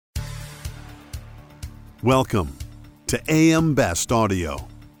Welcome to AM Best Audio.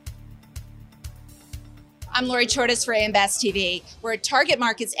 I'm Lori Chortis for AM Best TV. We're at Target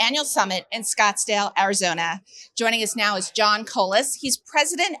Market's annual summit in Scottsdale, Arizona. Joining us now is John Colas. He's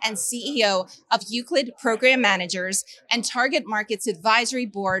president and CEO of Euclid Program Managers and Target Market's advisory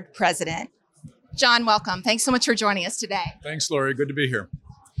board president. John, welcome. Thanks so much for joining us today. Thanks, Lori. Good to be here.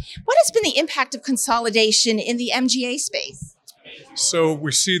 What has been the impact of consolidation in the MGA space? So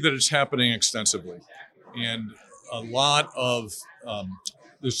we see that it's happening extensively, and a lot of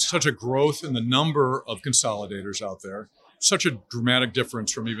there's such a growth in the number of consolidators out there, such a dramatic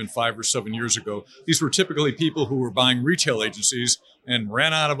difference from even 5 or 7 years ago. These were typically people who were buying retail agencies and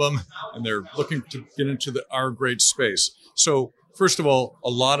ran out of them, and they're looking to get into our great space. So first of all, a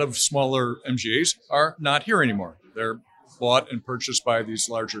lot of smaller MGAs are not here anymore. They're bought and purchased by these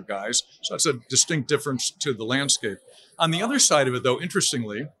larger guys. So that's a distinct difference to the landscape. On the other side of it, though,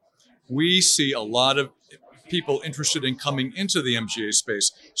 interestingly, we see a lot of people interested in coming into the MGA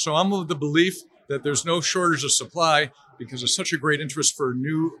space. So I'm of the belief that there's no shortage of supply because there's such a great interest for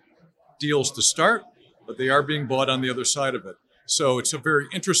new deals to start, but they are being bought on the other side of it. So it's a very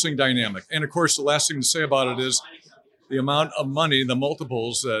interesting dynamic. And of course, the last thing to say about it is the amount of money, the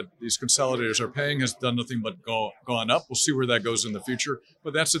multiples that these consolidators are paying has done nothing but gone up. We'll see where that goes in the future,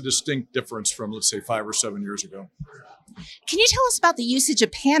 but that's a distinct difference from, let's say, 5 or 7 years ago. Can you tell us about the usage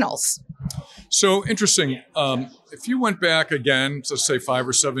of panels? So interesting. If you went back again, let's say 5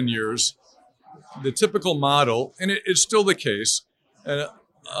 or 7 years, the typical model, and it's still the case, an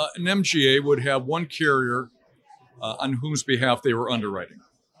MGA would have one carrier on whose behalf they were underwriting.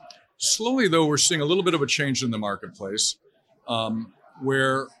 Slowly, though, we're seeing a little bit of a change in the marketplace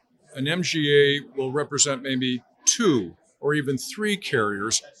where an MGA will represent maybe 2 or even 3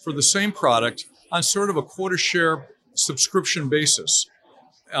 carriers for the same product on sort of a quota share subscription basis.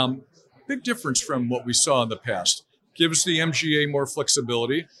 Big difference from what we saw in the past. Gives the MGA more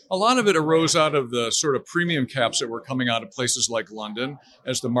flexibility. A lot of it arose out of the sort of premium caps that were coming out of places like London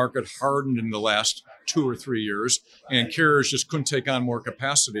as the market hardened in the last 2 or 3 years and carriers just couldn't take on more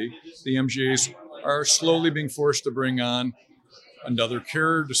capacity. The MGAs are slowly being forced to bring on another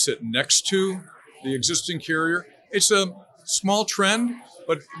carrier to sit next to the existing carrier. It's a small trend,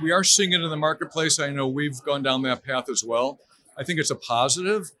 but we are seeing it in the marketplace. I know we've gone down that path as well. I think it's a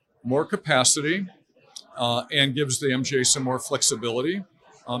positive, more capacity, and gives the MGA some more flexibility,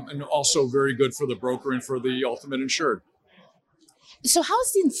 and also very good for the broker and for the ultimate insured. So how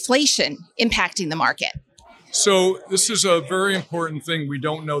is the inflation impacting the market? So this is a very important thing. We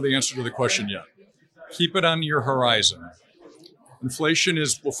don't know the answer to the question yet. Keep it on your horizon. Inflation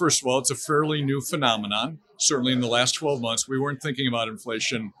is, well, first of all, it's a fairly new phenomenon. Certainly in the last 12 months, we weren't thinking about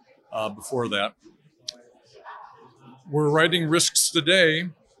inflation before that. We're writing risks today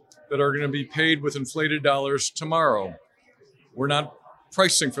that are going to be paid with inflated dollars tomorrow. We're not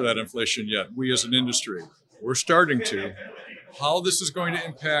pricing for that inflation yet, we as an industry. We're starting to. How this is going to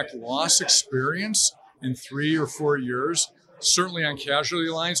impact loss experience in 3 or 4 years, certainly on casualty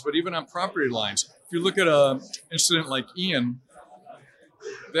lines, but even on property lines. If you look at an incident like Ian,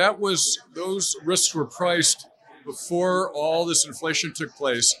 those risks were priced before all this inflation took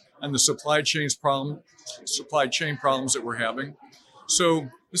place and the supply chain problems that we're having. So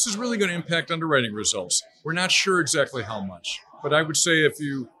this is really going to impact underwriting results. We're not sure exactly how much, but I would say if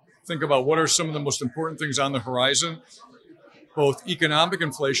you think about what are some of the most important things on the horizon, both economic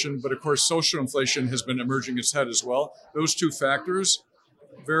inflation, but of course social inflation has been emerging its head as well. Those 2 factors,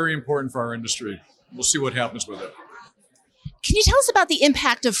 very important for our industry. We'll see what happens with it. Can you tell us about the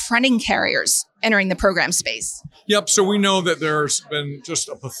impact of fronting carriers entering the program space? Yep, so we know that there's been just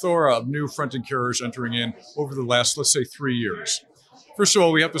a plethora of new fronting carriers entering in over the last, let's say, 3 years. First of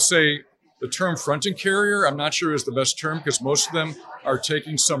all, we have to say the term fronting carrier, I'm not sure is the best term because most of them are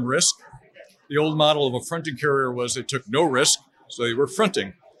taking some risk. The old model of a fronting carrier was they took no risk, so they were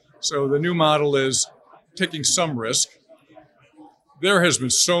fronting. So the new model is taking some risk. There has been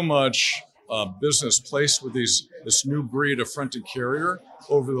so much business placed with this new breed of fronting carrier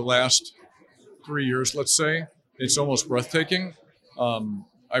over the last 3 years, let's say. It's almost breathtaking.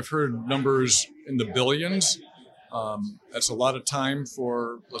 I've heard numbers in the billions. That's a lot of time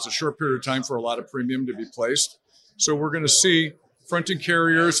that's a short period of time for a lot of premium to be placed. So we're going to see fronting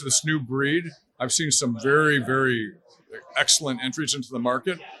carriers, this new breed. I've seen some very, very excellent entries into the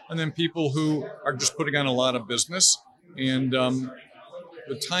market, and then people who are just putting on a lot of business. And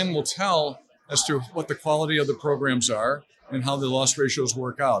the time will tell as to what the quality of the programs are and how the loss ratios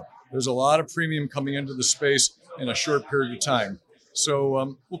work out. There's a lot of premium coming into the space in a short period of time.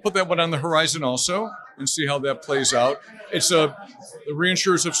 So we'll put that one on the horizon also and see how that plays out. The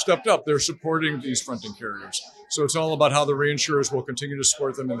reinsurers have stepped up. They're supporting these fronting carriers. So it's all about how the reinsurers will continue to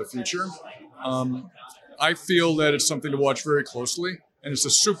support them in the future. I feel that it's something to watch very closely, and it's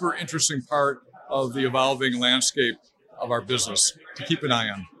a super interesting part of the evolving landscape of our business to keep an eye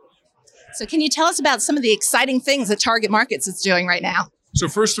on. So can you tell us about some of the exciting things that Target Markets is doing right now? So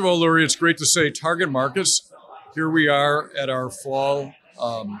first of all, Lori, it's great to say Target Markets. Here we are at our fall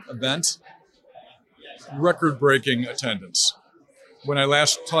event. Record-breaking attendance. When I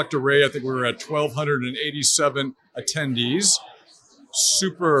last talked to Ray, I think we were at 1,287 attendees.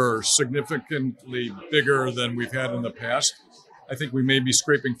 Super significantly bigger than we've had in the past. I think we may be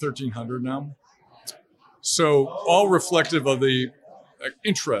scraping 1,300 now. So all reflective of the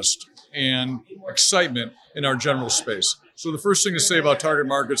interest and excitement in our general space. So the first thing to say about Target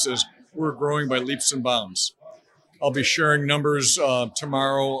Markets is we're growing by leaps and bounds. I'll be sharing numbers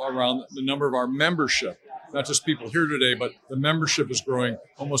tomorrow around the number of our membership, not just people here today, but the membership is growing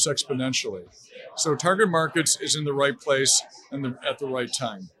almost exponentially. So Target Markets is in the right place and at the right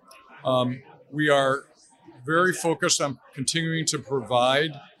time. We are very focused on continuing to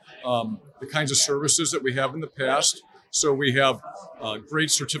provide the kinds of services that we have in the past. So we have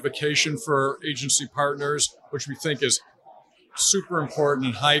great certification for agency partners, which we think is super important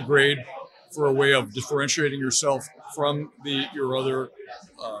and high grade for a way of differentiating yourself from the other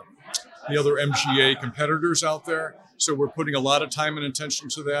MGA competitors out there. So we're putting a lot of time and attention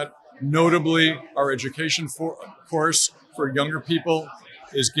to that. Notably, our education course for younger people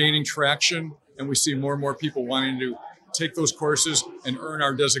is gaining traction, and we see more and more people wanting to take those courses and earn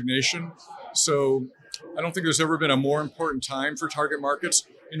our designation. So I don't think there's ever been a more important time for Target Markets.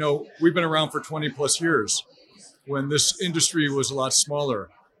 You know, we've been around for 20 plus years when this industry was a lot smaller.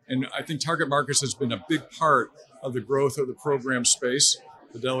 And I think Target Markets has been a big part of the growth of the program space,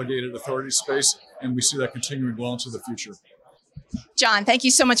 the delegated authority space, and we see that continuing well into the future. John, thank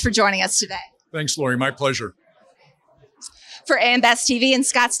you so much for joining us today. Thanks, Lori. My pleasure. For AM Best TV in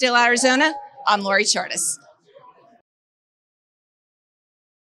Scottsdale, Arizona, I'm Lori Chartis.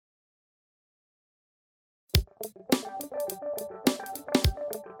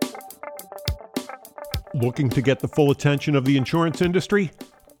 Looking to get the full attention of the insurance industry?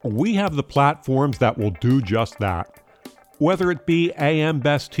 We have the platforms that will do just that. Whether it be AM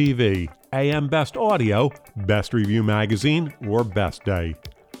Best TV, AM Best Audio, Best Review Magazine, or Best Day.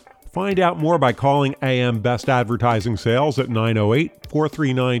 Find out more by calling AM Best Advertising Sales at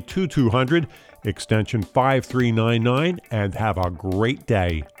 908-439-2200, extension 5399, and have a great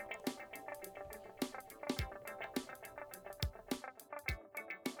day.